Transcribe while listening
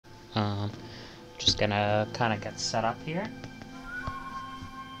Just gonna kind of get set up here.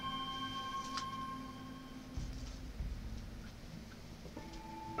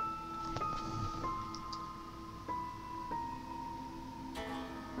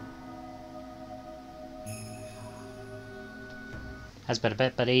 Has been a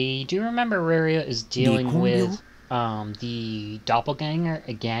bit, but I do remember Riria is dealing with the doppelganger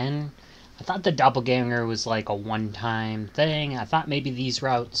again. I thought the doppelganger was like a one-time thing. I thought maybe these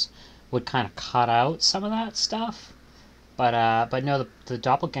routes would kind of cut out some of that stuff, but no, the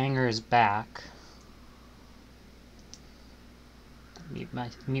doppelganger is back.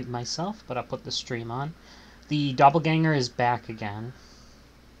 Mute myself, but I'll put the stream on. The doppelganger is back again,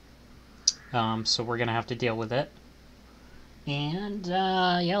 so we're gonna have to deal with it. And,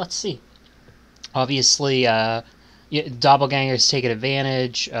 yeah, let's see. Obviously, Doppelganger's taken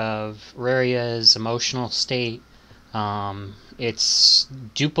advantage of Riria's emotional state. It's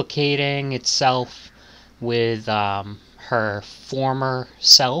duplicating itself with her former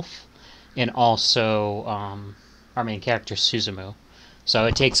self, and also our main character, Suzumu. So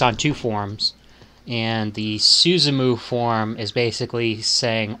it takes on two forms, and the Suzumu form is basically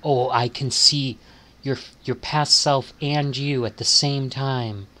saying, oh, I can see your past self and you at the same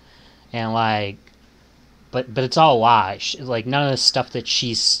time, and like, but it's all a lie. Like, none of the stuff that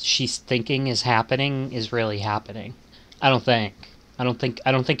she's thinking is happening is really happening. I don't think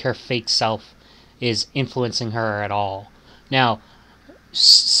her fake self is influencing her at all. Now,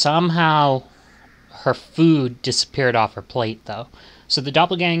 somehow her food disappeared off her plate, though. So the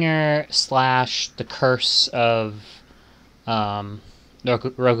doppelganger / the curse of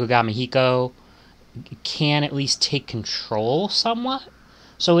Rokugami Hiko can at least take control somewhat.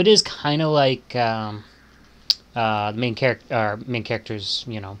 So it is kind of like the main character's,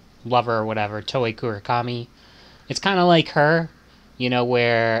 lover or whatever, Toei Kurakami. It's kind of like her,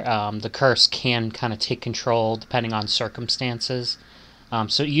 where the curse can kind of take control depending on circumstances.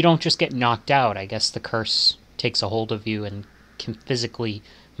 So you don't just get knocked out. I guess the curse takes a hold of you and can physically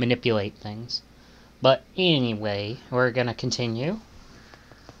manipulate things. But anyway, we're gonna continue.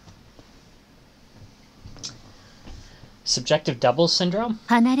 Subjective double syndrome?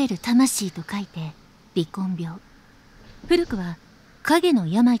 離れる魂と書いて離婚病。古くは影の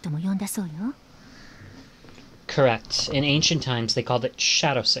病とも呼んだそうよ。Correct. In ancient times, they called it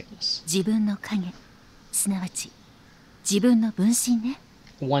shadow sickness. 自分の影、すなわち自分の分身ね。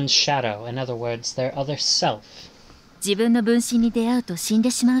One's shadow, in other words, their other self. 自分の分身に出会うと死んで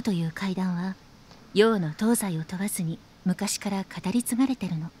しまうという怪談は、洋の東西を問わずに昔から語り継がれて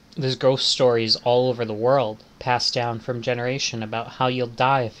るの。There's ghost stories all over the world, passed down from generation, about how you'll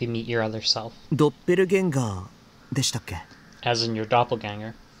die if you meet your other self. ドッペルゲンガーでしたっけ？ As in your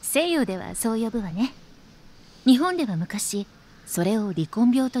doppelganger. 西洋ではそう呼ぶわね。日本では昔、それを離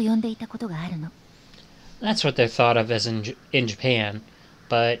婚病と呼んでいたことがあるの。That's what they're thought of as in Japan,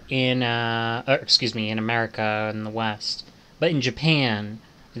 but in in America and the West. But in Japan,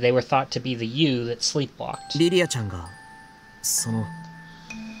 they were thought to be the you that sleepwalked. リリアちゃんがその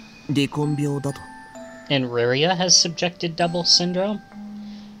離婚病だと。And Riria has subjected double syndrome?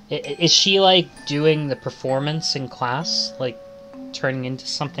 Is she like doing the performance in class? Like turning into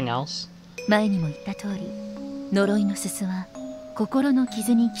something else? 前にも言った通り、呪いのすすは心の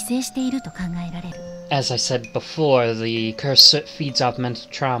傷に寄生していると考えられる。As I said before, the curse feeds off mental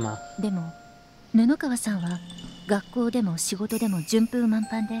trauma. でも、布川さんは学校でも仕事でも順風満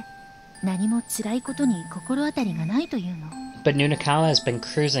帆で、何も辛いことに心当たりがないというの。But Nunakawa has been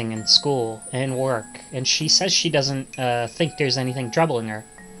cruising in school and work, and she says she doesn't think there's anything troubling her.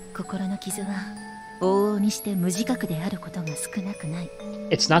 心の傷は往々にして無自覚であることが少なくない。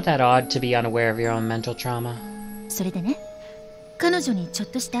It's not that odd to be unaware of your own mental trauma. それでね、彼女にちょっ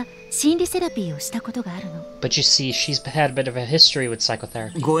とした心理セラピーをしたことがあるの。But you see, she's had a bit of a history with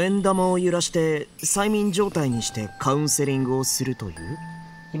psychotherapy. 五円玉を揺らして催眠状態にしてカウンセリングをするという？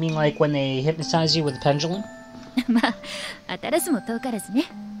 You mean like when they hypnotize you with a pendulum? まあ、当たらずも遠からずね。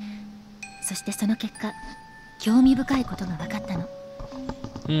そしてその結果、興味深いことが分かったの。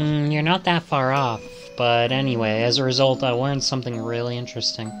You're not that far off. But anyway, as a result, I learned something really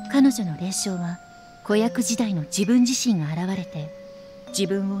interesting. 彼女の霊障は、子役時代の自分自身が現れて、自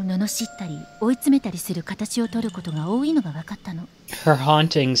分を罵ったり追い詰めたりする形を取ることが多いのが分かったの。Her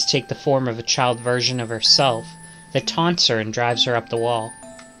hauntings take the form of a child version of herself that taunts her and drives her up the wall.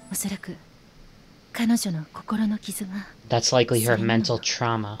 おそらく彼女の心の傷は That's likely her mental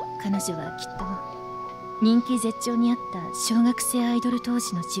trauma. 彼女はきっと人気絶頂にあった小学生アイドル当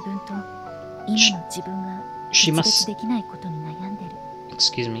時の自分と今の自分が決別できないことに悩んでる。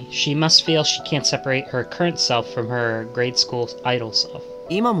Excuse me. She must feel she can't separate her current self from her grade school idol self.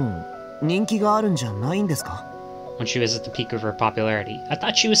 今も人気があるんじゃないんですか? When she was at the peak of her popularity. I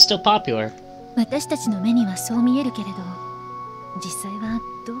thought she was still popular. 私たちの目にはそう見えるけれど、実際は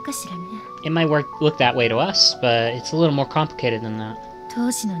どうかしらね。It might look that way to us, but it's a little more complicated than that. 当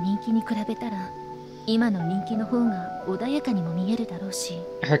時の人気に比べたら、今の人気の方が穏やかにも見えるだろうし。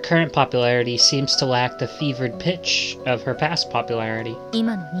Her current popularity seems to lack the fevered pitch of her past popularity.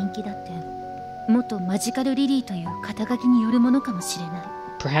 今の人気だって、元マジカルリリーという肩書きによるものかもしれない。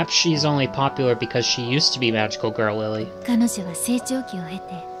Perhaps she's only popular because she used to be Magical Girl Lily. 彼女は成長期を経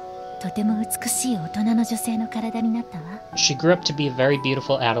て、とても美しい大人の女性の体になったわ。She grew up to be a very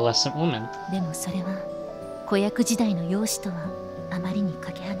beautiful adolescent woman. でもそれは、子役時代の容姿とはあまりに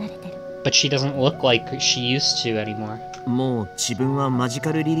かけ離れてる。But she doesn't look like she used to anymore. もう自分はマジ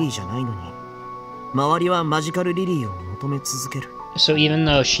カルリリーじゃないのに、周りはマジカルリリーを求め続ける。So even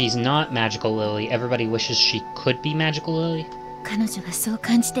though she's not Magical Lily, everybody wishes she could be Magical Lily? 彼女がそう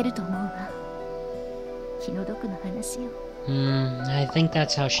感じてると思うわ。気の毒な話よ。I think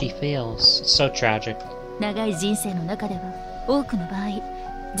that's how she feels. It's so tragic. 長い人生の中では、多くの場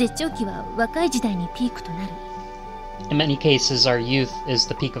合、絶頂期は若い時代にピークとなる。In many cases, our youth is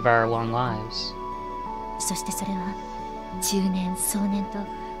the peak of our long lives. そしてそれは、中年、壮年と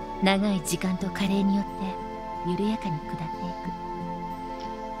長い時間と加齢によって緩やかに下っていく。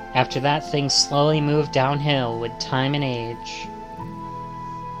After that, things slowly move downhill with time and age.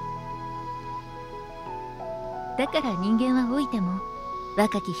 だから人間は老いても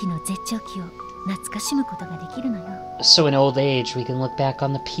若き日の絶頂期を懐かしむことができるのよ。So in old age, we can look back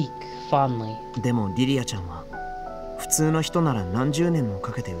on the peak fondly. でもリリアちゃんは普通の人なら何十年も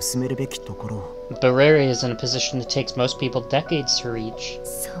かけて薄めるべきところを。But Riria is in a position that takes most people decades to reach.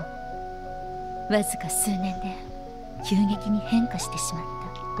 そう。わずか数年で急激に変化してしまっ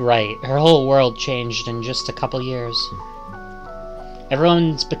た。Right, her whole world changed in just a couple years.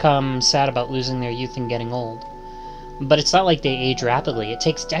 Everyone's become sad about losing their youth and getting old. But it's not like they age rapidly. It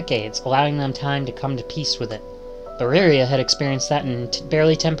takes decades, allowing them time to come to peace with it. But Riria had experienced that in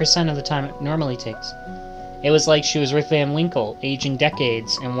barely 10% of the time it normally takes. It was like she was Ruth Van Winkle, aging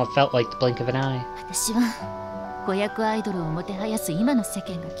decades in what felt like the blink of an eye. 私は子役アイドルをもてはやす今の世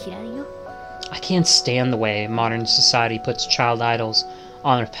間が嫌いよ。I can't stand the way modern society puts child idols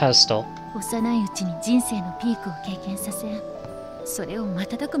on a pedestal. 幼いうちに人生のピークを経験させ、それを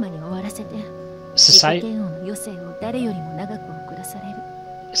瞬く間に終わらせて、自己嫌悪の余生を誰よりも長く送らされる。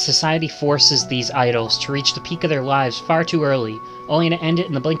Society forces these idols to reach the peak of their lives far too early, only to end it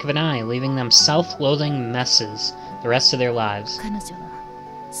in the blink of an eye, leaving them self-loathing messes the rest of their lives. 彼女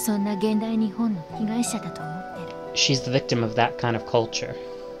はそんな現代日本の被害者だと思ってる。She's the victim of that kind of culture.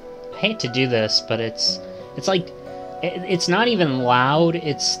 I hate to do this, but it's like it's not even loud.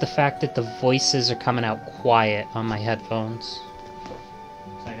 It's the fact that the voices are coming out quiet on my headphones.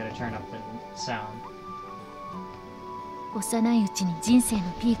 So I gotta turn up the sound. 幼いうちに人生の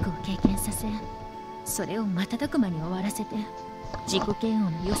ピークを経験させ、それを瞬く間に終わらせて、自己嫌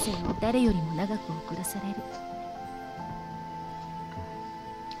悪の余生を誰よりも長く送らされる。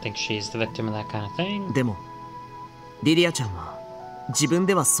I think she's the victim of that kind of thing. でも、リリアちゃんは自分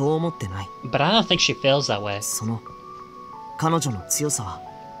ではそう思ってない。But I don't think she feels that way. その彼女の強さは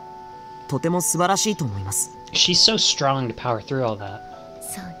とても素晴らしいと思います。She's so strong to power through all that.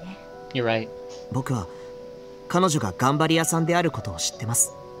 そうね。You're right. 僕は彼女が頑張り屋さんであることを知ってま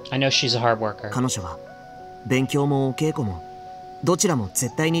す。I know she's a hard worker. 彼女は勉強もお稽古もどちらも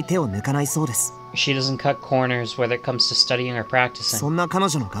絶対に手を抜かないそうです。She doesn't cut corners whether it comes to studying or practicing. そんな彼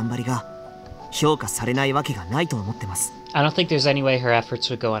女の頑張りが評価されないわけがないと思ってます。I don't think there's any way her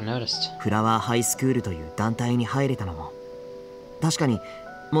efforts would go unnoticed. フラワーハイスクールという団体に入れたのも確かに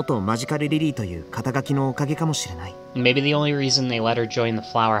元マジカルリリーという肩書きのおかげかもしれない。Maybe the only reason they let her join the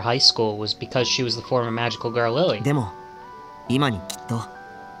Flower High School was because she was the former magical girl Lily. でも今にきっと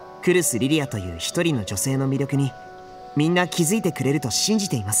クルス・リリアという一人の女性の魅力にみんな気づいてくれると信じ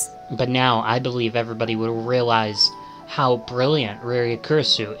ています。But now I believe everybody will realize how brilliant Riria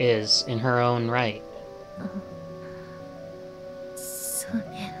Kurisu is in her own right. そう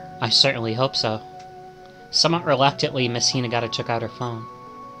ね。I certainly hope so. Somewhat reluctantly, Miss Hinagata took out her phone.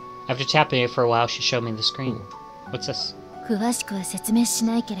 After tapping it for a while, she showed me the screen. What's this? 詳しくは説明し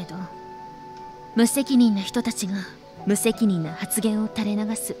ないけれど、無責任な人たちが無責任な発言を垂れ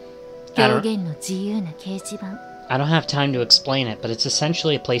流す表現の自由な掲示板。I don't have time to explain it, but it's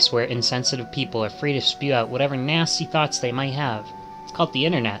essentially a place where insensitive people are free to spew out whatever nasty thoughts they might have. It's called the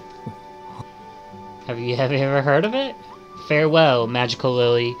internet. Have you ever heard of it? Farewell, Magical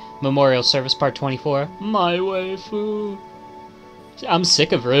Lily. Memorial Service Part 24. My waifu. I'm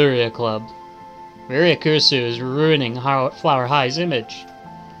sick of Riria Club. Riria Kurisu is ruining Flower High's image.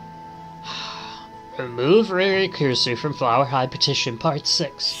 Remove Riria Kurusu from Flower High Petition Part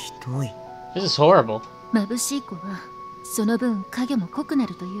 6. ひどい。 This is horrible. 眩しい子はその分影も濃くな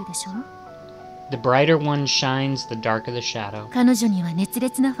るというでしょ。 The brighter one shines, the darker the shadow. 彼女には熱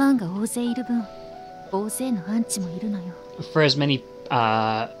烈なファンが大勢いる分、大勢のアンチもいるのよ。 For as many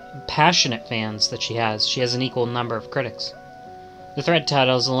passionate fans that she has an equal number of critics. The thread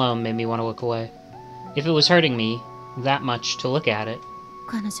titles alone made me want to look away. If it was hurting me that much to look at it,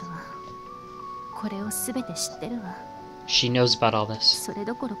 彼女はこれを全て知ってるわ。 she knows about all this. それ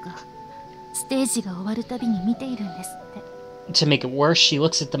どころかステージが終わるたびに見ているんですって。 To make it worse, she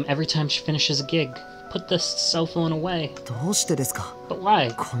looks at them every time she finishes a gig. Put this cell phone away. どうしてですか？ But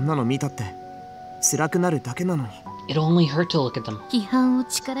why? こんなの見たって辛くなるだけなのに。 It only hurt to look at them. 批判を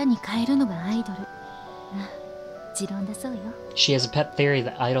力に変えるのがアイドル。持論だそうよ。 She has a pet theory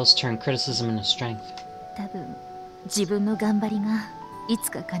that idols turn criticism into strength. 多分自分の頑張りがい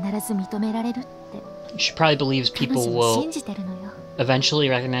つか必ず認められるって。 She probably believes 彼 people 女は will 信じてるのよ。 eventually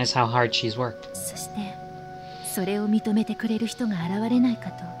recognize how hard she's worked. そしてそれを認めてくれる人が現れない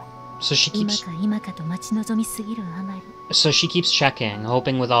かと。 So she 今 keeps か今かと待ち望みすぎるあまり。 checking,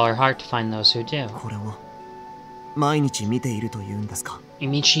 hoping with all her heart to find those who do. これを毎日見ているというんですか？ You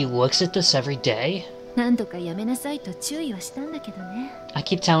mean she looks at this every day? 何度かやめなさいと注意はしたんだけどね。 I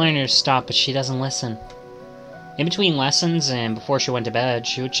keep telling her to stop, but she doesn't listen. In between lessons and before she went to bed,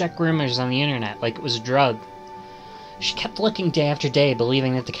 she would check rumors on the internet like it was a drug. She kept looking day after day,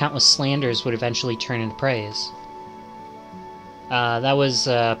 believing that the countless slanders would eventually turn into praise. That was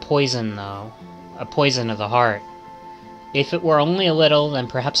poison, though. A poison of the heart. If it were only a little, then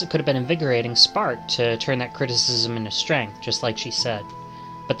perhaps it could have been an invigorating spark to turn that criticism into strength, just like she said.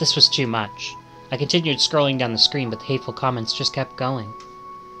 But this was too much. I continued scrolling down the screen, but the hateful comments just kept going.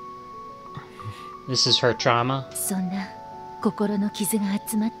 This is her trauma. そんな心の傷が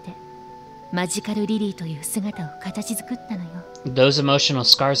集まってマジカルリリーという姿を形作ったのよ。 Those emotional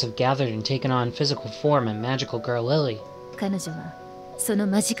scars have gathered and taken on physical form in Magical Girl Lily. 彼女はその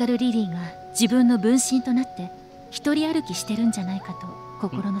マジカルリリーが自分の分身となって一人歩きしてるんじゃないかと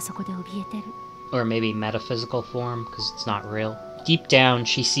心の底で怯えてる。 Or maybe metaphysical form, because it's not real. Deep down,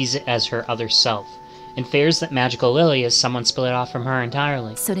 she sees it as her other self, and fears that Magical Lily is someone split off from her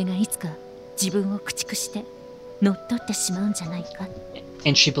entirely. それがいつか自分を駆逐して乗っ取ってしまうんじゃないか。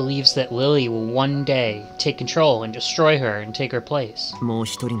 And she believes that Lily will one day take control and destroy her and take her place. もう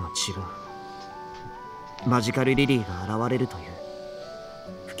一人の自分、マジカルリリーが現れるという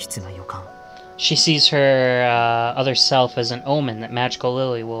不吉な予感。 She sees her other self as an omen that Magical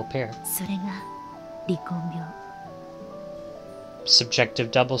Lily will appear. それが離婚病。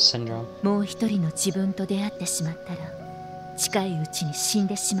 Subjective double syndrome. もう一人の自分と出会ってしまったら近いうちに死ん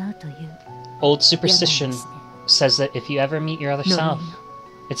でしまうという。 Old superstition says that if you ever meet your other 呪い self, の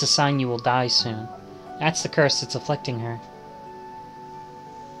it's a sign you will die soon. That's the curse that's afflicting her.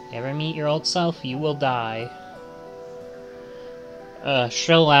 You ever meet your old self, you will die.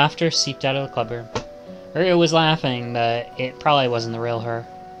 Shrill laughter seeped out of the clubroom. Riria was laughing, but it probably wasn't the real her.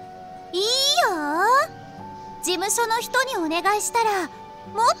 いいよ。事務所の人にお願いしたらもっ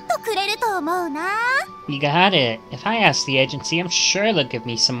とくれると思うな。 You got it. If I ask the agency, I'm sure they'll give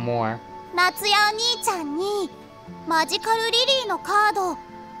me some more. 夏やお兄ちゃんにマジカルリリーのカード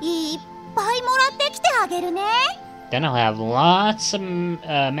いっぱいもらってきてあげるね。 Then I'll have lots of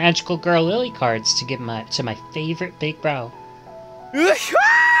Magical Girl Lily cards to give to my favorite big bro. うひょ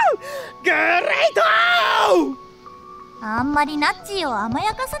ー！グレート！あんまりナッチーを甘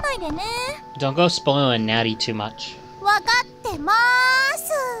やかさないでね。 Don't go spoiling Natty too much. わかってまー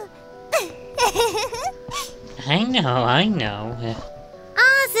す。I know, I know. あ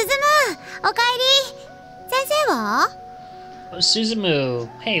あ、スズム、おかえり。先生は？ Oh, Suzumu.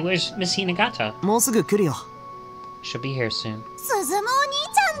 Hey, where's Miss Hinagata? もうすぐ来るよ。 She'll be here soon. スズムお兄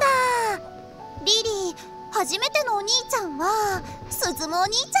ちゃんだ。リリー、初めてのお兄ちゃんはスズムお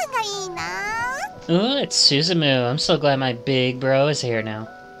兄ちゃんがいいな。 Ooh, it's Suzumu. I'm so glad my big bro is here now.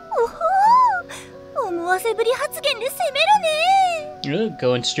 おほー、思わせぶり発言で攻めるね。 Ooh,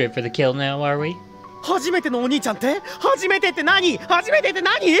 going straight for the kill now, are we? 初めてのお兄ちゃんって初めてって何？初めてって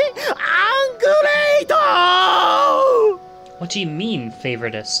何？アングレート！ What do you mean,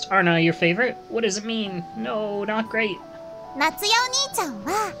 favoritist? Aren't I your favorite? What does it mean? No, not great. 夏やお兄ちゃん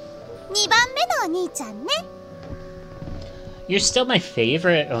は2番目のお兄ちゃんね。 You're still my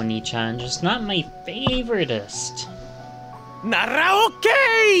favorite, Oni-chan, just not my favoritist. ならオッケ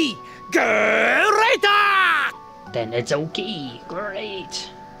ー！グレート！ Then it's okay. Great.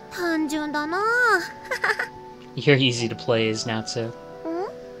 単純だな。 You're easy to play as Natsu.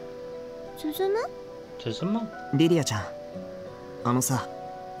 スズム？ Suzumu? リリアちゃん、あのさ、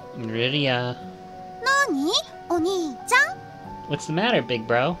 Riria. 何お兄ちゃん。 What's the matter, big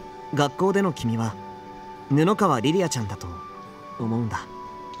bro? 学校での君は布川リリアちゃんだと思うんだ。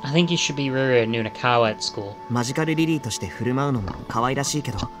 I think you should be Riria Nunakawa at school. マジカルリリーとして振る舞うのも可愛らしい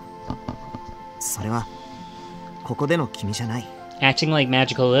けど、それはここでの君じゃない。 Acting like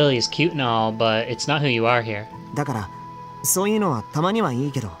Magical Lily is cute and all, but it's not who you are here. だからそういうのはたまにはい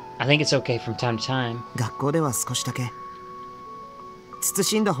いけど、 I think it's okay from time to time. 学校では少しだけ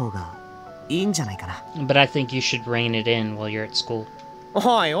慎んだ方がいいんじゃないかな。 But I think you should rein it in while you're at school.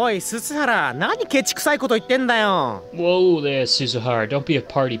 おいおい、鈴原、何ケチくさいこと言ってんだよ。 Whoa there, Suzuhara. Don't be a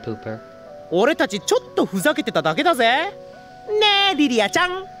party pooper. 俺たちちょっとふざけてただけだぜ。ねえ、リリアちゃ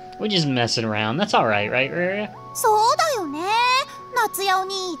ん。 We're just messing around. That's alright, right, Riria? そうだよね、夏也お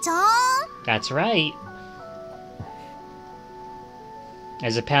兄ちゃん。 That's right.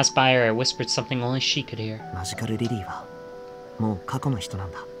 As I passed by her, I whispered something only she could hear. マジカルリリーはもう過去の人な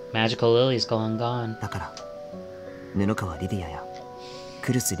んだ。 Magical Lily's gone. だから布川リリアや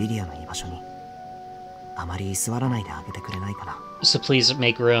クルスリリアの居場所にあまり居座らないであげてくれないかな。 So please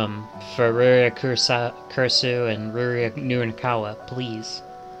make room for Riria Kurisu and Riria Nunakawa, please.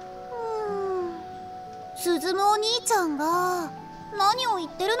 鈴むお兄ちゃんが何を言っ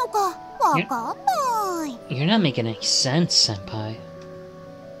てるのかわかんない。 You're not making any sense, senpai.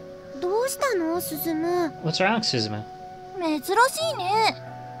 どうしたの鈴む。 What's wrong, Suzumu? 珍しいね。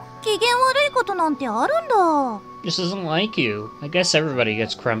機嫌悪いことなんてあるんだ。 Just doesn't like you. I guess everybody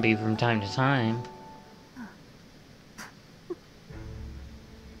gets grumpy from time to time.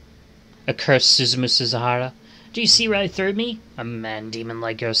 Accursed Suzumu Suzuhara. Do you see right through me? A man-demon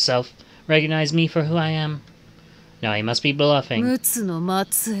like yourself. Recognize me for who I am? No, he must be bluffing. 陸奥の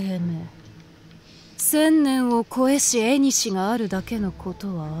末裔め。千年を超えし縁があるだけのこ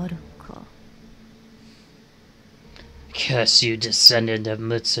とはあるか。 Curse you, descendant of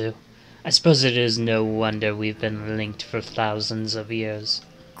Mutsu. I suppose it is no wonder we've been linked for thousands of years.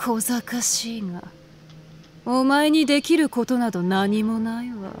 小賢しいが、お前にできることなど何もない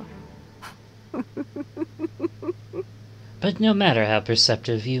わ。But no matter how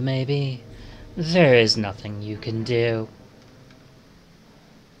perceptive you may be, there is nothing you can do.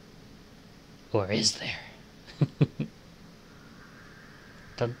 Or is there?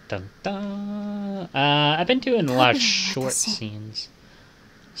 Dun dun dun. I've been doing a lot of short scenes.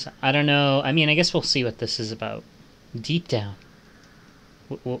 So I don't know. I mean, I guess we'll see what this is about. Deep down.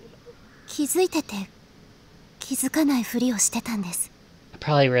 気づいてて気づかないふりをしてたんです。 I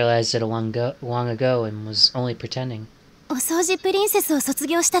probably realized it long ago and was only pretending. お掃除プリンセスを卒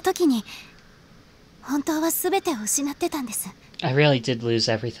業した時に本当は全てを失ってたんです。 I really did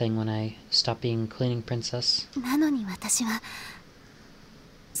lose everything when I stopped being cleaning princess. なのに私は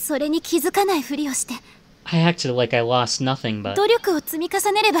それに気づかないふりをして I acted like I lost nothing, but 努力を積み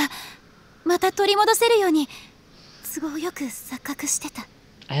重ねればまた取り戻せるように都合よく錯覚してた。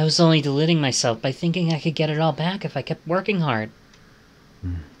 I was only deluding myself by thinking I could get it all back if I kept working hard.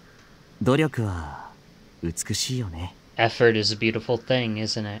 努力は美しいよね。 Effort is a beautiful thing,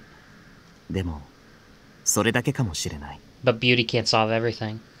 isn't it? でもそれだけかもしれない。 But beauty can't solve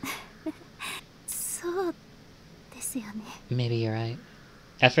everything. そうですよね。 Maybe you're right.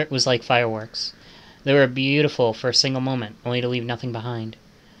 Effort was like fireworks. They were beautiful for a single moment, only to leave nothing behind.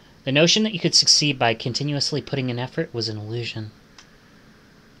 The notion that you could succeed by continuously putting in effort was an illusion.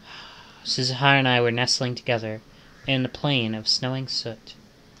 Suzuhara and I were nestling together in a plain of snowing soot.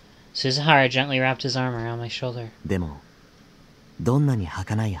 Suzuhara gently wrapped his arm around my shoulder. でもどんなに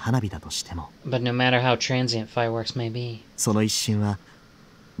儚い花火だとしても、 But no matter how transient fireworks may be, その一瞬は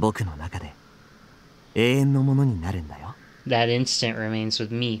僕の中で永遠のものになるんだよ。 that instant remains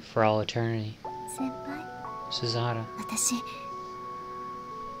with me for all eternity. 先輩、 Suzuhara. 私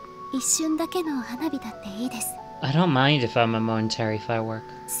一瞬だけの花火だっていいです。 I don't mind if I'm a momentary firework.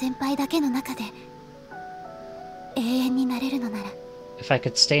 先輩だけの中で永遠になれるのなら。 If I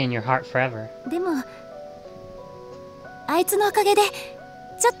could stay in your heart forever. でもあいつのおかげで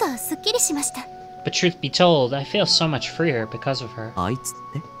ちょっとすっきりしました。 But truth be told, I feel so much freer because of her. あいつっ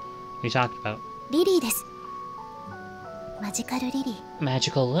て We talked about リリーです。マジカルリリー。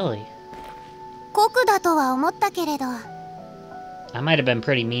 Magical Lily. 酷だとは思ったけれど、 I might have been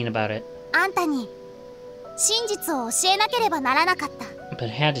pretty mean about it, あんたに真実を教えなければならなかった。 but I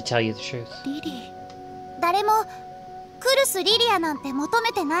had to tell you the truth. リリー、誰もクルス・リリアなんて求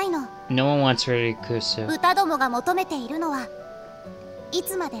めてないの。 No one wants Riria Kusu. 歌どもが求めているのはい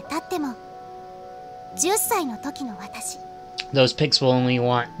つまでたっても10歳の時の私。 Those pigs will only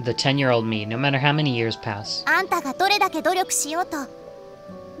want the 10-year-old me, no matter how many years pass. あんたがどれだけ努力しようと、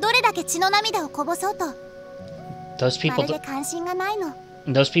どれだけ血の涙をこぼそうと、 Those ま people るで関心がないの。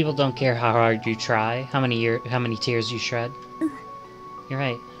Those people don't care how hard you try, how many tears you shed. You're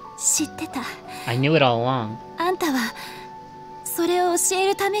right. 知ってた。 I knew it all along. あんたはそれを教え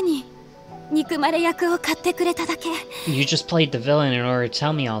るために憎まれ役を買ってくれただけ。 You just played the villain in order to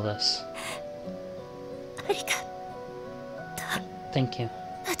tell me all this. ありがとう。 Thank you.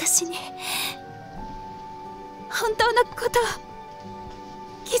 私に本当のことを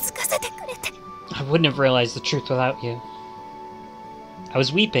気づかせてくれて。 I wouldn't have realized the truth without you. I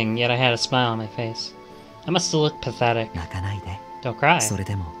was weeping, yet I had a smile on my face. I must have looked pathetic. 泣かないで。 Don't cry. それ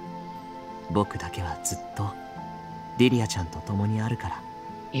でも僕だけはずっとリリアちゃんと共にあるから。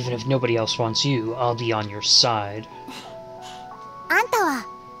 Even if nobody else wants you, I'll be on your side. あんたは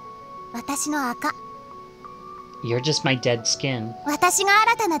私の赤。 You're just my dead skin. 私が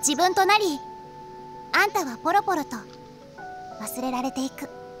新たな自分となり、あんたはポロポロと忘れられていく。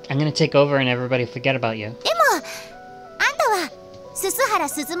 I'm gonna take over and everybody forget about you. でもあんたは鈴原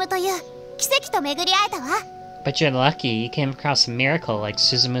鈴という奇跡と巡り会えたわ。 But you're lucky you came across a miracle like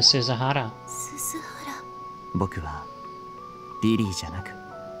Suzumu Suzahara. 鈴原。僕はリリーじゃなく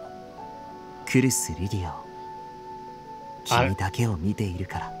クルス・リリアを君だけを見ている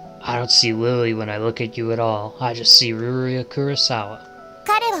から。 I don't see Lily when I look at you at all. I just see Riria Kurosawa.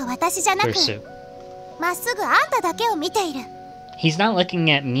 彼は私じゃなく、 Kursu. まっすぐあんただけを見ている。 He's not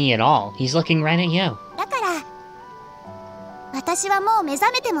looking at me at all. He's looking right at you. だから私はもう目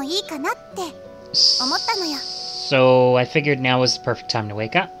覚めてもいいかなって思ったのよ。 So I figured now was the perfect time to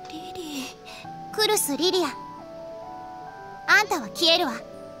wake up. リリー。クルス・リリア、あんたは消えるわ。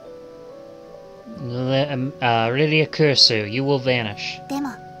 Riria Kursu, you will vanish. でも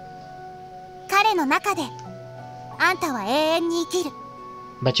彼の中であんたは永遠に生きる。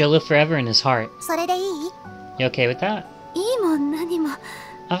 But you'll live forever in his heart. それでいい？ You okay with that? いいもん何も。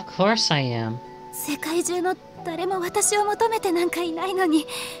 Of course I am. 世界中の誰も私を求めてなんかいないのに、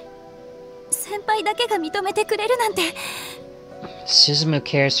先輩だけが認めてくれるなんて。 Suzumu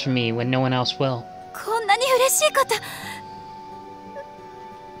cares for me when no one else will. こんなに嬉しいこと。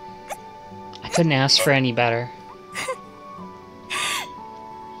 I couldn't ask for any better.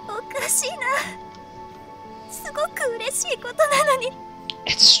 おかしいな。すごく嬉しいことなのに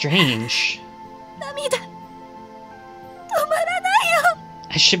It's strange. 涙止まらないよ。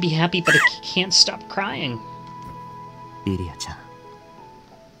 I should be happy, but I can't stop crying. リリアちゃん、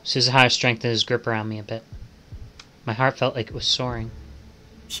 Suzahara strengthened his grip around me a bit. My heart felt like it was soaring.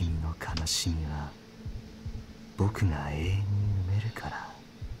 君の悲しみは僕が永遠に埋めるから。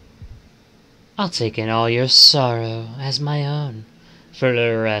 I'll take in all your sorrow as my own for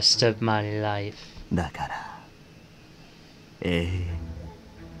the rest of my life. だから永遠に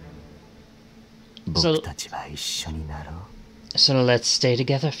僕たちは一緒になろう。 So let's stay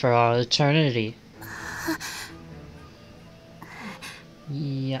together for all eternity.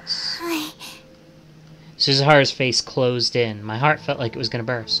 Yes. はい。 Suzahara's face closed in. My heart felt like it was going to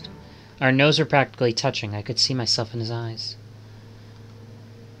burst. Our noses were practically touching. I could see myself in his eyes.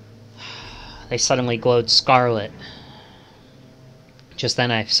 They suddenly glowed scarlet. Just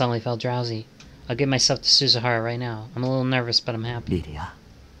then I suddenly felt drowsy. I'll give myself to Suzahara right now. I'm a little nervous, but I'm happy. リリア、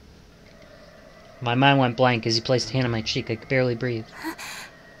 My mind went blank as he placed a hand on my cheek. I could barely breathe.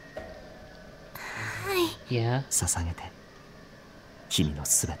 はい。 Yeah? 捧げて君の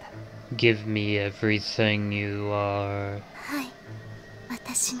すべて。 Give me everything you are. はい。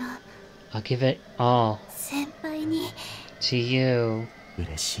私の I'll give it all 先輩に to you.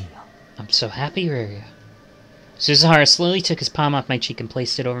 嬉しいよ。 I'm so happy, Riria. Suzahara slowly took his palm off my cheek and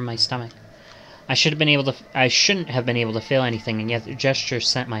placed it over my stomach. I shouldn't have been able to feel anything, and yet the gesture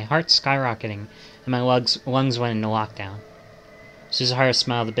sent my heart skyrocketing, and my lungs went into lockdown. Suzahara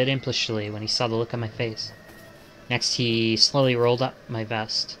smiled a bit impishly when he saw the look on my face. Next, he slowly rolled up my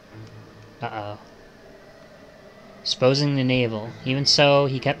vest. Uh-oh. Exposing the navel. Even so,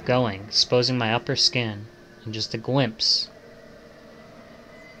 he kept going, exposing my upper skin, in just a glimpse.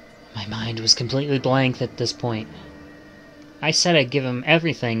 My mind was completely blank at this point. I said I'd give him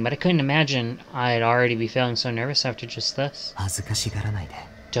everything, but I couldn't imagine I'd already be feeling so nervous after just this. 恥ずかしがらないで。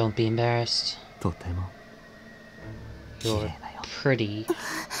 Don't be embarrassed. とても綺 You're 麗だよ。 pretty.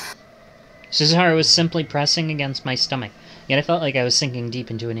 Suzahara was simply pressing against my stomach, yet I felt like I was sinking deep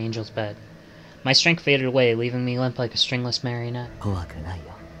into an angel's bed. My strength faded away, leaving me limp like a stringless marionette. 怖くない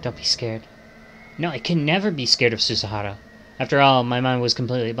よ。 Don't be scared. No, I can never be scared of Suzahara. After all, my mind was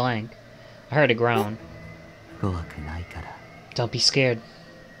completely blank. I heard a groan. 怖くないから Don't be scared.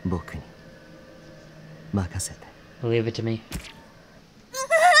 僕に任せて。 Leave it to me.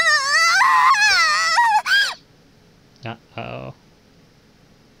 Uh-oh.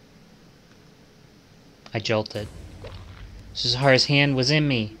 I jolted. Suzuhara's hand was in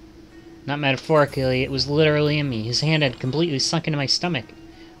me. Not metaphorically, it was literally in me. His hand had completely sunk into my stomach,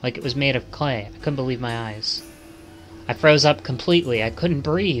 like it was made of clay. I couldn't believe my eyes. I froze up completely. I couldn't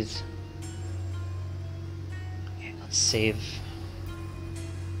breathe. Okay, let's save.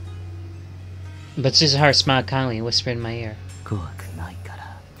 But Suzuhara smiled kindly and whispered in my ear.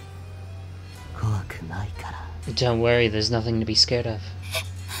 Don't worry, there's nothing to be scared of.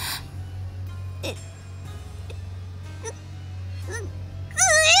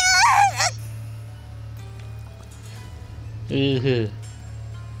 Ooh.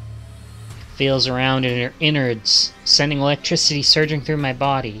 Feels around in her innards, sending electricity surging through my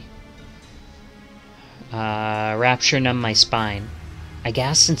body. Rapture numbed my spine. I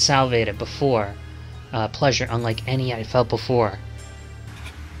gasped and salivated before. Pleasure unlike any I'd felt before.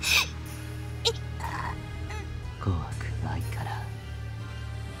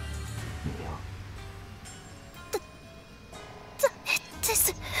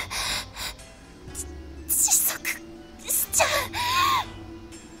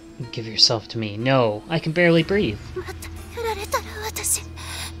 Give yourself to me. No, I can barely breathe.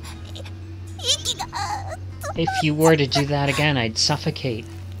 If you were to do that again, I'd suffocate.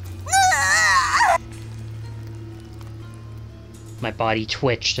 My body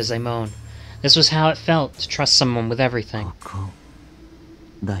twitched as I moaned. This was how it felt to trust someone with everything.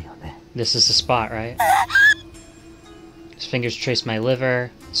 This is the spot, right? His fingers traced my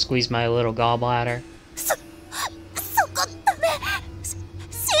liver, squeezed my little gallbladder.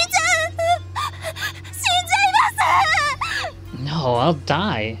 No, I'll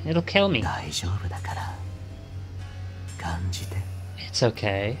die. It'll kill me. It's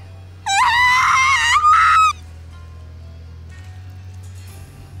okay.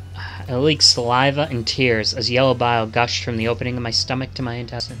 I leaked saliva and tears as yellow bile gushed from the opening of my stomach to my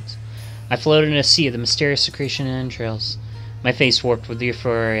intestines. I floated in a sea of the mysterious secretion and entrails. My face warped with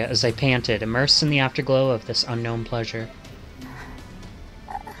euphoria as I panted, immersed in the afterglow of this unknown pleasure.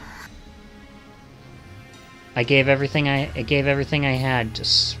 I gave everything I had,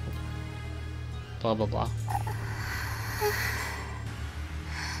 just blah blah blah.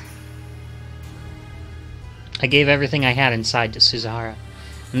 I gave everything I had inside to Suzuhara,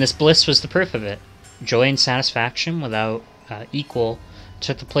 and this bliss was the proof of it. Joy and satisfaction without equal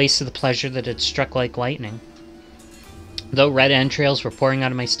took the place of the pleasure that had struck like lightning. Though red entrails were pouring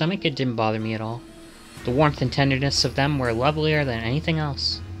out of my stomach, it didn't bother me at all. The warmth and tenderness of them were lovelier than anything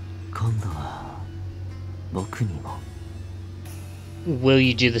else. Will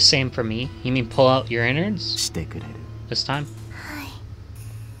you do the same for me? You mean pull out your innards? This time?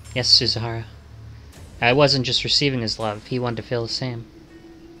 Yes, Suzuhara. I wasn't just receiving his love, he wanted to feel the same.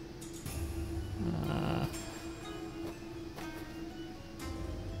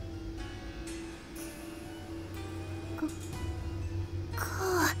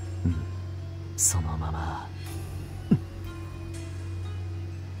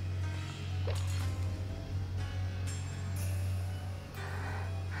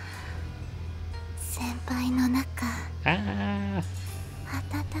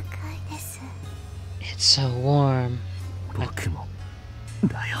 It's so warm.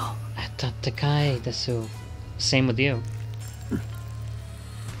 Atatakai desu. Same with you.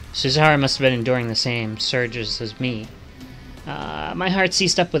 Suzuhara must have been enduring the same surges as me. My heart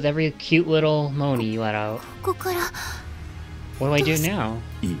seized up with every cute little moan you let out. What do I do now?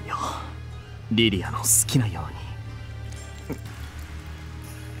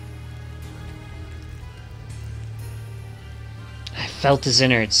 I felt his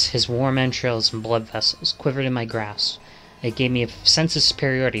innards, his warm entrails and blood vessels quivered in my grasp. It gave me a sense of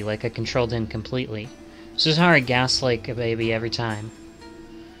superiority, like I controlled him completely. Suzuhara gasped like a baby every time.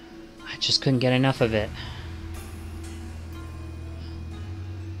 I just couldn't get enough of it.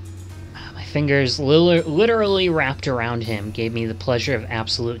 My fingers literally wrapped around him gave me the pleasure of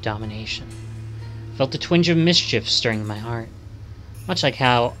absolute domination. I felt a twinge of mischief stirring in my heart. Much like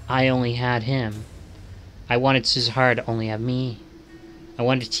how I only had him. I wanted Suzuhara to only have me. I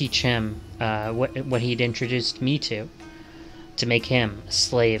wanted to teach him what he'd introduced me to make him a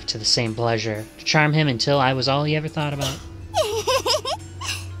slave to the same pleasure, to charm him until I was all he ever thought about.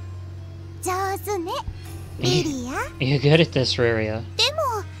 You're good at this, Riria.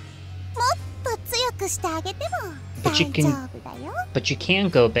 But you can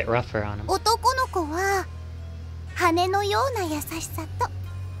go a bit rougher on him.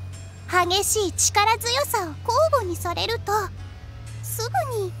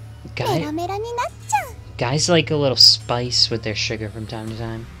 Guys like a little spice with their sugar from time to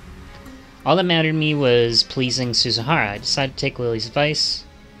time. All that mattered to me was pleasing Suzuhara. I decided to take Lily's advice.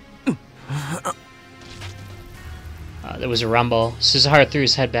 There was a rumble. Suzuhara threw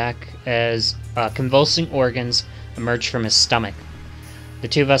his head back as convulsing organs emerged from his stomach. The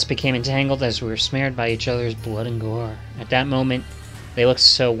two of us became entangled as we were smeared by each other's blood and gore. At that moment, they looked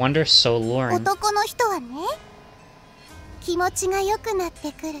so wondrous, so alluring. 男の人はね、気持ちが良くなっ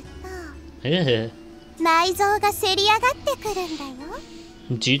てくると、 Ugh. 内臓がせり上がってくるんだよ。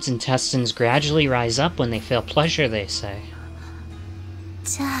 Dude's intestines gradually rise up when they feel pleasure, they say.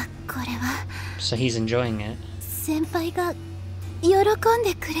 じゃあこれは So he's enjoying it. 先輩が喜ん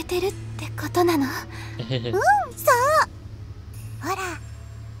でくれてるってことなの？うん、そう。ほら、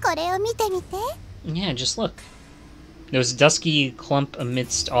これを見てみて。 Yeah, just look. There was a dusky clump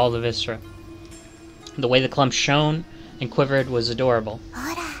amidst all the viscera. The way the clump shone and quivered was adorable.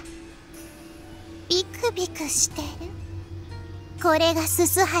 ほら、ビクビクしてる。これがス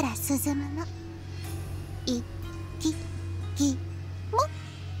スハラスズムのいききも。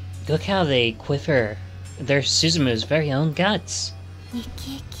 Look how they quiver. They're Suzumu's very own guts. い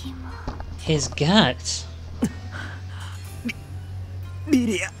ききも。 His guts. リ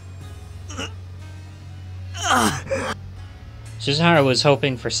リア。 Suzuhara was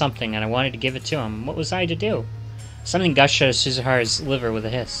hoping for something, and I wanted to give it to him. What was I to do? Something gushed out of Suzuhara's liver with a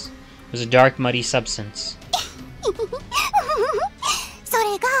hiss. It was a dark, muddy substance. そ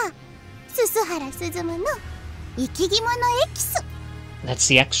れがススハラスズムの生き肝のエキス。 That's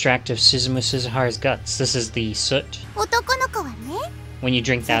the extract of Suzumu Suzuhara's guts. This is the soot. 男の子はね、 When you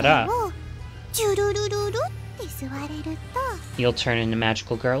drink そ that れ up, をジュルルルルって吸われると you'll turn into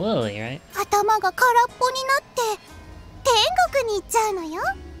Magical Girl Lily, right? 頭が空っぽになって天国に行っちゃうのよ。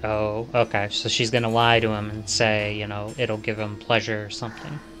 Oh, okay. So she's gonna lie to him and say, you know, it'll give him pleasure or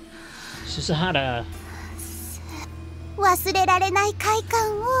something. Suzuhara. 忘れられない快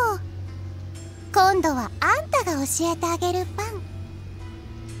感を今度はあんたが教えてあげるパン。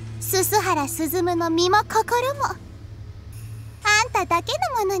ススハラスズムの身も心もあんただけ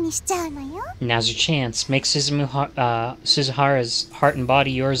のものにしちゃうのよ。 Now's your chance. Make Suzuhara's heart and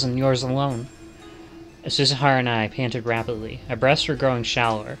body yours and yours alone. Suzuhara and I panted rapidly. Our breaths were growing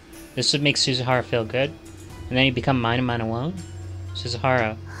shallower. This would make Suzuhara feel good, and then he'd become mine and mine alone.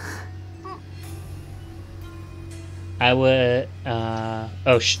 Suzuhara. I would,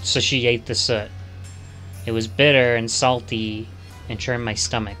 so she ate the soot. It was bitter and salty and churned my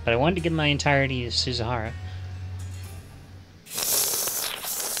stomach, but I wanted to give my entirety to Suzuhara.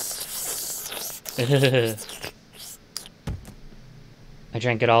 I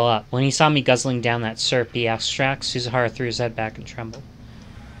drank it all up. When he saw me guzzling down that syrupy extract, Suzuhara threw his head back and trembled.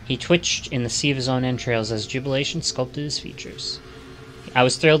 He twitched in the sea of his own entrails as jubilation sculpted his features. I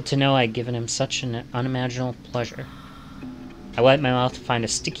was thrilled to know I had given him such an unimaginable pleasure. I wiped my mouth to find a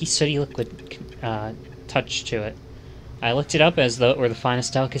sticky, sooty liquid touch to it. I looked it up as though it were the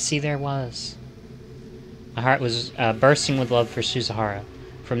finest delicacy there was. My heart was bursting with love for Suzuhara.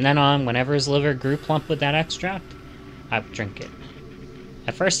 From then on, whenever his liver grew plump with that extract, I would drink it.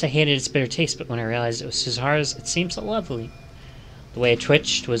 At first I hated its bitter taste, but when I realized it was Suzuhara's, it seemed so lovely. The way it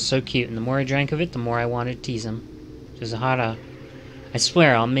twitched was so cute, and the more I drank of it, the more I wanted to tease him. Suzuhara, I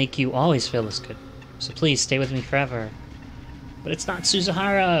swear I'll make you always feel this good. So please, stay with me forever. But it's not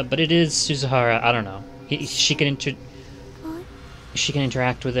Suzuhara, but it is Suzuhara. I don't know. She can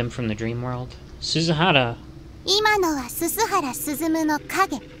interact with him from the dream world. Suzuhara. 今のはススハラスズムの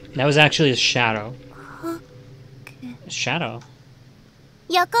影。 That was actually a shadow. Shadow.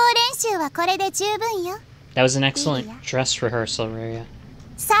 予行練習はこれで十分よ。 That was an excellent dress rehearsal, Riria.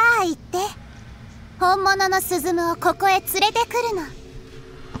 さあ行って、本物のスズムをここへ連れてくるの。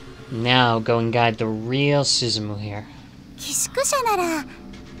 Now go and guide the real Suzumu here. 寄宿舎なら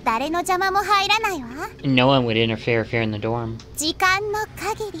誰の邪魔も入らないわ。 No one would interfere if you're in the dorm. 時間の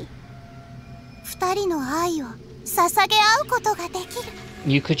限り、二人の愛を捧げ合うことができる。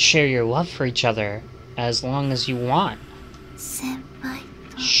 You could share your love for each other as long as you want. 先輩。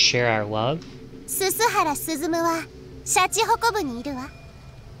 Share our love? ススハラスズムはシャチホコ部にいるわ。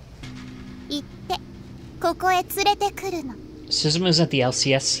行ってここへ連れてくるの。 Suzumu's at the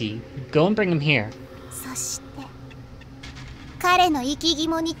LCSC. Go and bring him here. そして彼の生き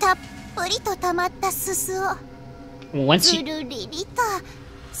肝にたっぷりと溜まったすすを Once ず you るりりと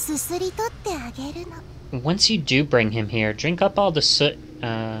すすり取ってあげるの。 once you do bring him here, drink up all the soot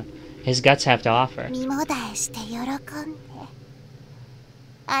his guts have to offer. 身もだえして喜んで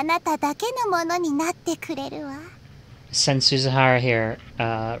あなただけのものになってくれるわ。 Send Suzuhara here,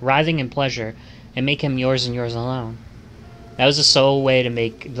 writhing in pleasure, and make him yours and yours alone. That was the sole way to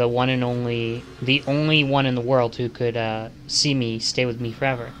make the only one in the world who could see me stay with me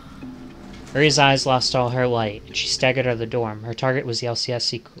forever. Riria's eyes lost all her light, and she staggered out of the dorm. Her target was the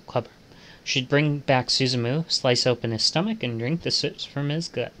LCSC club. She'd bring back Suzumu, slice open his stomach, and drink the soot from his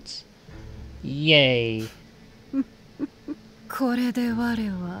guts. Yay. これで我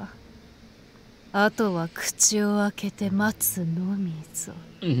はあとは口を開けて待つのみぞ。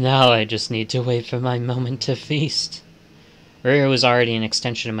 Now I just need to wait for my moment to feast. Riria was already an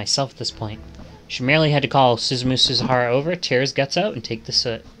extension of myself at this point. She merely had to call Suzumu Suzuhara over, tear his guts out, and take the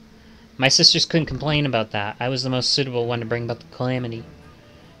soot. My sisters couldn't complain about that. I was the most suitable one to bring about the calamity.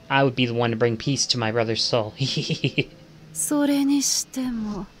 I would be the one to bring peace to my brother's soul. それにして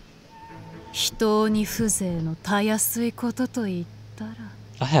も人に風情のたやすいことと言ったら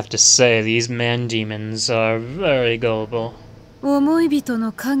I have to say, these man demons are very gullible. 思い人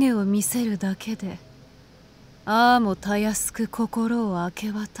の影を見せるだけでああもたやすく心を明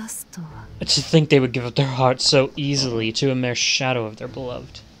け渡すとは To think they would give up their hearts so easily to a mere shadow of their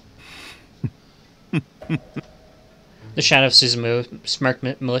beloved. The shadow of Suzumu smirked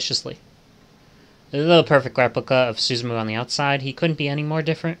maliciously. Though a perfect replica of Suzumu on the outside, he couldn't be any more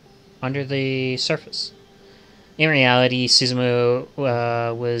different under the surface. In reality, Suzumu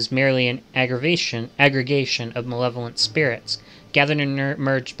was merely an aggregation of malevolent spirits, gathered and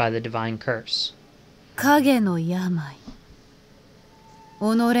merged by the divine curse. 影の病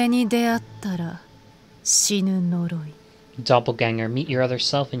己に出会ったら死ぬ呪い Doppelganger, meet your other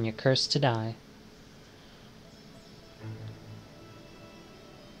self and you're cursed to die.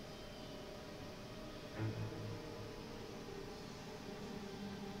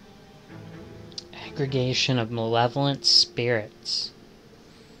 Aggregation of malevolent spirits.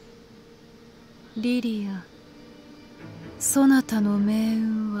 リリアそなたの命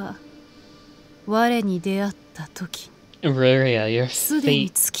運は我に出会った時 Riria, your すでに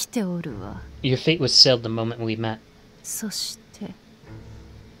fate 尽きておるわ was sealed the moment we met. そして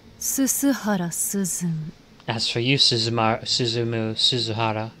鈴原鈴む As for you, Suzumu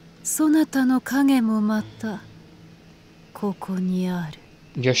Suzuhara, そなたの影もまたここにある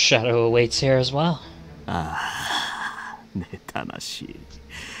your shadow awaits here as well. ああ、妬ましい。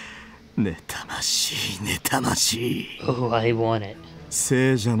妬ましい、妬ましい。Oh, I want it.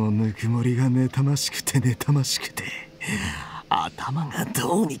 聖者のぬくもりが妬ましくて妬ましくて、頭が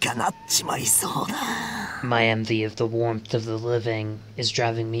どうにかなっちまいそうだ。My envy of the warmth of the living is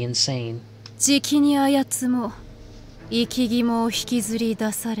driving me insane. じきにあやつも生き肝を引きずり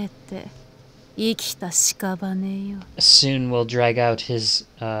出されて生きた屍よ Soon we'll drag out his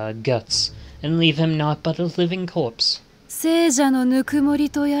guts and leave him not but a living corpse. 聖者のぬくもり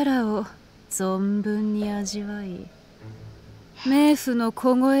とやらを存分に味わい冥府の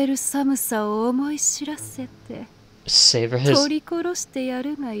凍える寒さを思い知らせて Savor his 取り殺してや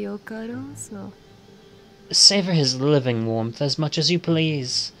るがよかろうぞ savor his living warmth as much as you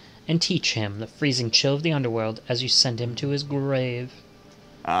please, and teach him the freezing chill of the underworld as you send him to his grave.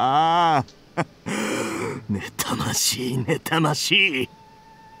 ああ、妬ましい、妬ましい。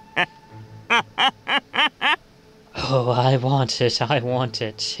Oh, I want it, I want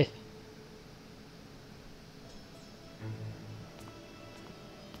it.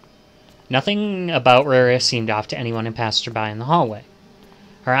 Nothing about Riria seemed off to anyone who passed her by in the hallway.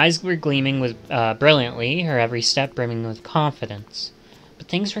 Her eyes were gleaming brilliantly, her every step brimming with confidence. But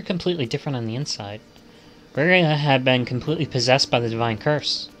things were completely different on the inside. Riria had been completely possessed by the divine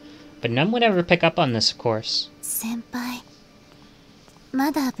curse. But none would ever pick up on this, of course. 先輩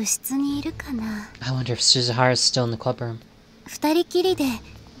まだ部室にいるかな I wonder if Suzuhara's still in the clubroom. 二人きりで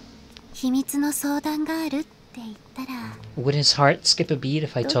秘密の相談があるって言ったら Would his heart skip a beat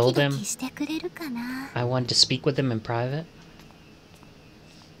if I ドキ told ド him キしてくれるかな I wanted to speak with him in private?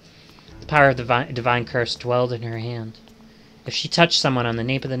 The power of the divine curse dwelled in her hand. If she touched someone on the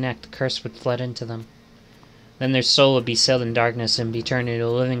nape of the neck, the curse would flood into them. Then their soul would be sealed in darkness and be turned into a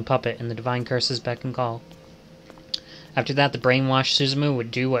living puppet in the divine curse's beck and call. After that, the brainwashed Suzumu would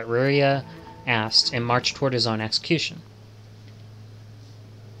do what Riria asked and march toward his own execution.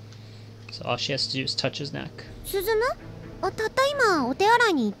 So all she has to do is touch his neck. 鈴むたった今お手洗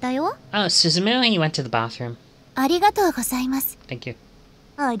いに行ったよ Oh, Suzumu, he went to the bathroom. ありがとうございます Thank you.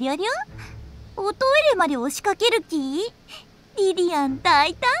 ありゃりゃおトイレまで押しかける気リリアン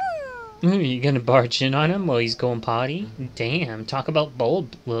大胆 You gonna barge in on him while he's going potty? Damn, talk about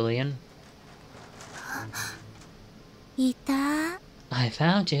bold, Lillian. いた I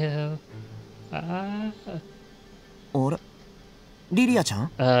found you. あれリリアちゃ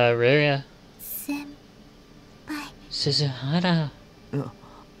ん Riria. 先輩 Suzuhara. いや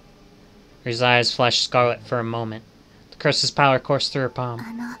His eyes flashed scarlet for a moment. The curse's power coursed through her palm.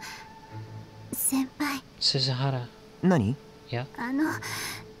 あの先輩 Suzuhara. 何 Yeah?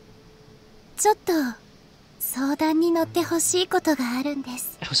 ちょっと相談に乗ってほしいことがあるんで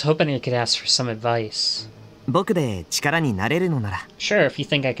す。 I was hoping I could ask for some advice. 僕で力になれるのなら。 Sure, if you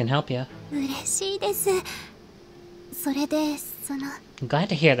think I can help you. 嬉しいです。それでI'm glad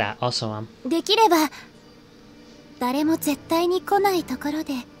to hear that, also, できれば誰も絶対に来ないところ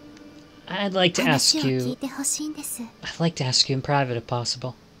で I'd like to 話 ask を聞い you... てほしいんです。 I'd like to ask you in private if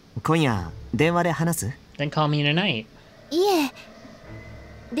possible. 今夜電話で話す？ Then call me tonight. い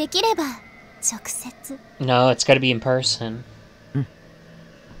え、できれば直接。 No, it's gotta be in person.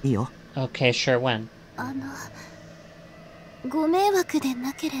 いいよ。 Okay, sure, when? ご迷惑で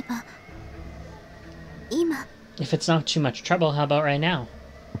なければ今。 If it's not too much trouble, how about right now?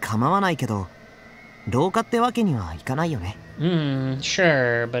 構わないけど、廊下ってわけにはいかないよね。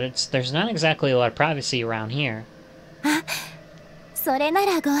Sure, but there's not exactly a lot of privacy around here. あ、それな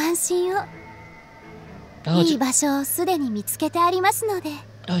らご安心を。いい場所をすでに見つけてありますので。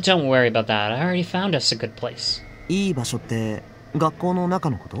Oh, don't worry about that. I already found us a good place. いい場所って学校の中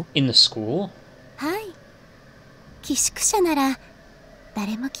のこと？ In the school? はい。寄宿舎なら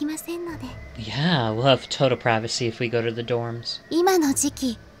誰も来ませんので。Yeah, we'll have total privacy if we go to the dorms. 今の時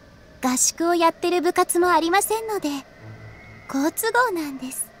期、合宿をやってる部活もありませんので、好都合なん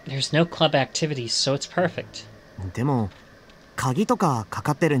です。 There's no club activities, so it's perfect. でも、鍵とかか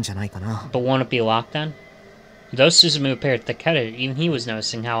かってるんじゃないかな。 But won't it be locked then? Though Suzumu appeared thick-headed, even he was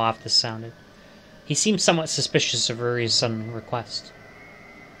noticing how off this sounded. He seemed somewhat suspicious of Ruria's sudden request.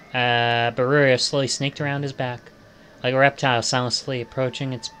 But Riria slowly snaked around his back, like a reptile silently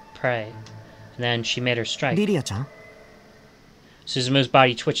approaching its prey. And then she made her strike. リリアちゃん? Suzumu's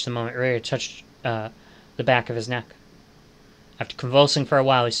body twitched the moment Riria touched the back of his neck. After convulsing for a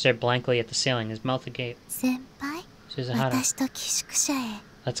while, he stared blankly at the ceiling, his mouth agape. 先輩、 Suzuhara, 私と寄宿舎へ。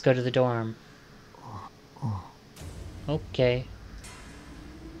 let's go to the dorm. Okay.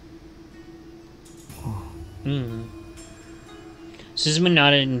 Suzumu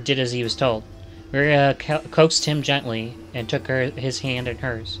nodded and did as he was told. Riria coaxed him gently and took his hand in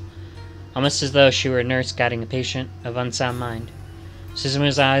hers, almost as though she were a nurse guiding a patient of unsound mind.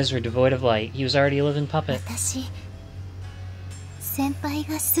 Suzumu's eyes were devoid of light. He was already a living puppet. 私、先輩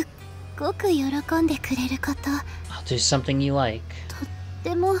がすっごく喜んでくれること。 I'll do something you like. とっ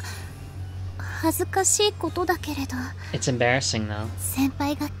ても恥ずかしいことだけれど。 It's embarrassing, though. 先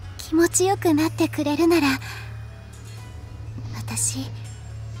輩が気持ちよくなってくれるなら、私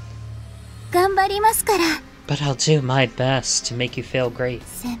頑張りますから。 But I'll do my best to make you feel great.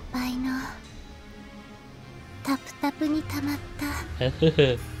 先輩のタプタプに溜まった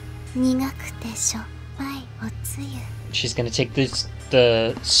苦くてしょっぱいおつゆ。 She's gonna take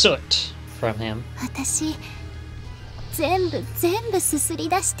the soot from him. 私全部すすり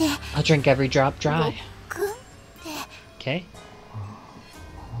出して。 I'll drink every drop dry. くんって。 Okay.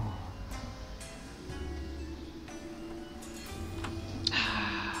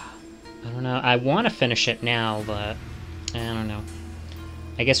 I don't know. I want to finish it now, but I don't know.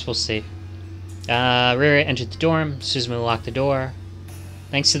 I guess we'll see. Riria entered the dorm. Suzumu locked the door.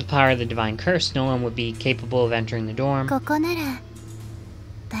 Thanks to the power of the divine curse, no one would be capable of entering the dorm. ここなら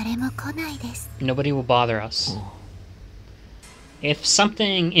誰も来ないです。 Nobody will bother us. If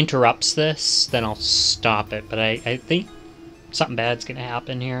something interrupts this, then I'll stop it. But I think something bad's gonna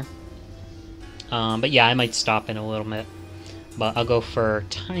happen here. But yeah, I might stop in a little bit. But I'll go for a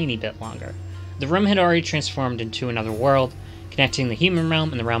tiny bit longer. The room had already transformed into another world, connecting the human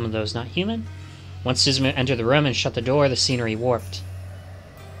realm and the realm of those not human. Once Suzumu entered the room and shut the door, the scenery warped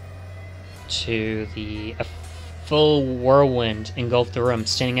to a full whirlwind engulfed the room,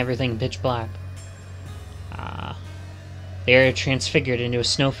 staining everything pitch black. The area transfigured into a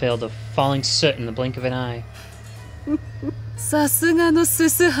snowfield of falling soot in the blink of an eye. さすがの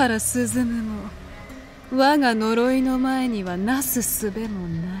鈴原鈴夢も我が呪いの前にはなすすべも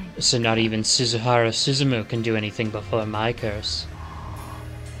ない。 So not even Suzuhara Suzumu can do anything before my curse.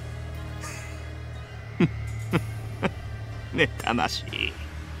 ねたましい。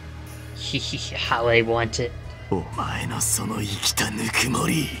How I want it. お前のその生きたぬくも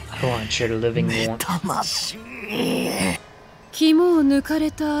り。 I want your living ね warmth. たましい。肝を抜かれ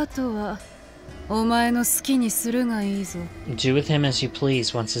た後はお前の好きにするがいいぞ。 Do with him as you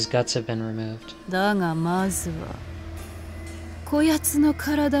please once his guts have been removed. だがまずはこやつの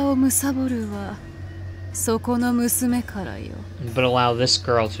体を貪るはそこの娘からよ。 But allow this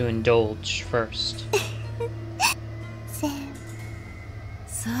girl to indulge first.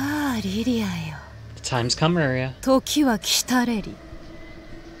 さあリリアよ。 The time's come, Riria. 時は来たれり。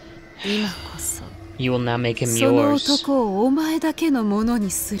今こそ You will now make him その yours. 男をお前だけのもの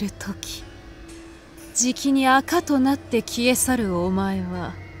にする時、じきに赤となって消え去るお前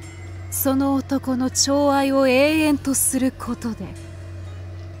はその男の寵愛を永遠とすることで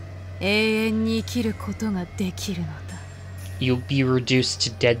永遠に生きることができるのだ。 You'll be reduced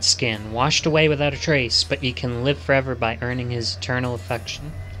to dead skin, washed away without a trace, but you can live forever by earning his eternal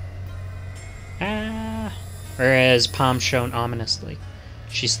affection. Riria's palm shone ominously.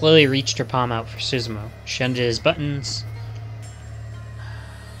 She slowly reached her palm out for Suzumu. She undid his buttons.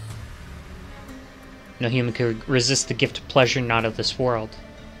 No human could resist the gift of pleasure not of this world.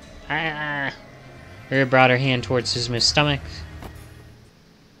 Riria brought her hand towards Suzumu's stomach,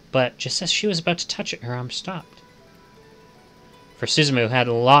 but just as she was about to touch it, her arm stopped. For Suzumu had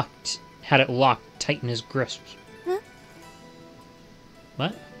it locked tight in his grasp. Huh?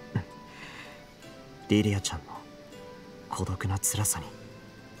 What? Riria-chan no kodoku na tsurasa ni.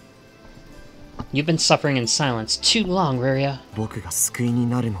 You've been suffering in silence too long, Riria. Boku ga sukui ni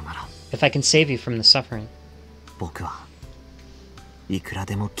naru no nara. If I can save you from the suffering, Boku wa ikura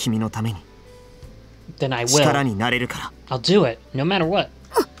demo kimi no tame ni then I chikara will. ni nareru kara. I'll do it, no matter what.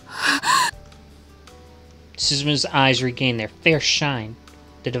 Suzumu's eyes regained their fair shine.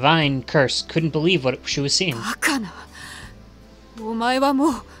 The divine curse couldn't believe what she was seeing. バカな。お前はも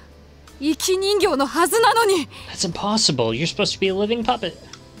う生き人形のはずなのに。 That's impossible. You're supposed to be a living puppet.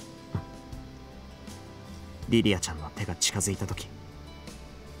 リリアちゃんの手が近づいたとき、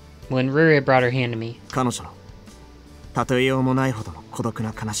 When Riria brought her hand to me, 彼女の例えようもないほどの孤独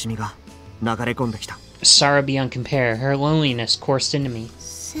な悲しみが流れ込んできた。 sorrow beyond compare, her loneliness coursed into me.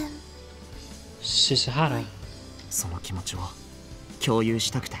 す Suzuhara, その気持ちを共有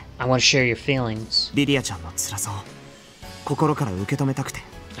したくて、 I want to share your feelings. リリアちゃんの辛さを心から受け止めたくて、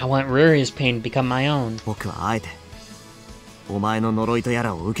 I want Riria's pain to become my own. 僕はあえてお前の呪いとや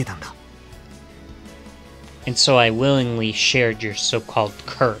らを受けたんだ。 And so I willingly shared your so-called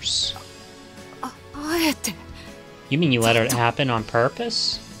curse. あえて。 You mean you let it happen on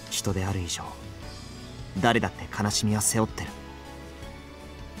purpose? 人である以上、誰だって悲しみは背負ってる。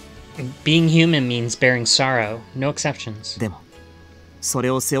 Being human means bearing sorrow, no exceptions. でも、そ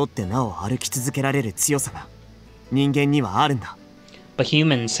れを背負ってなお歩き続けられる強さが人間にはあるんだ。 But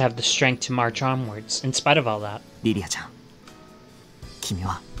humans have the strength to march onwards, in spite of all that. リリアちゃん、君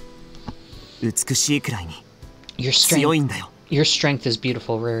は美しいくらいに Your 強い strength, んだよ。 your strength is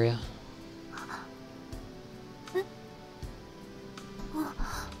beautiful, Riria.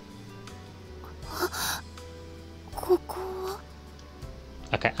 ここは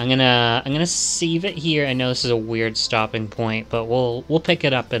Okay, I'm gonna save it here. I know this is a weird stopping point, but we'll pick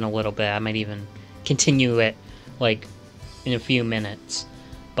it up in a little bit. I might even continue it like in a few minutes.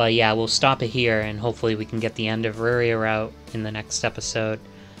 But yeah, we'll stop it here, and hopefully we can get the end of Riria out in the next episode.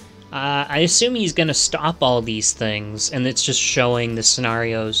 I assume he's gonna stop all these things, and it's just showing the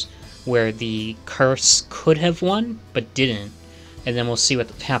scenarios where the curse could have won, but didn't. And then we'll see what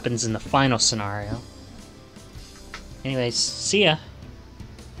happens in the final scenario. Anyways, see ya!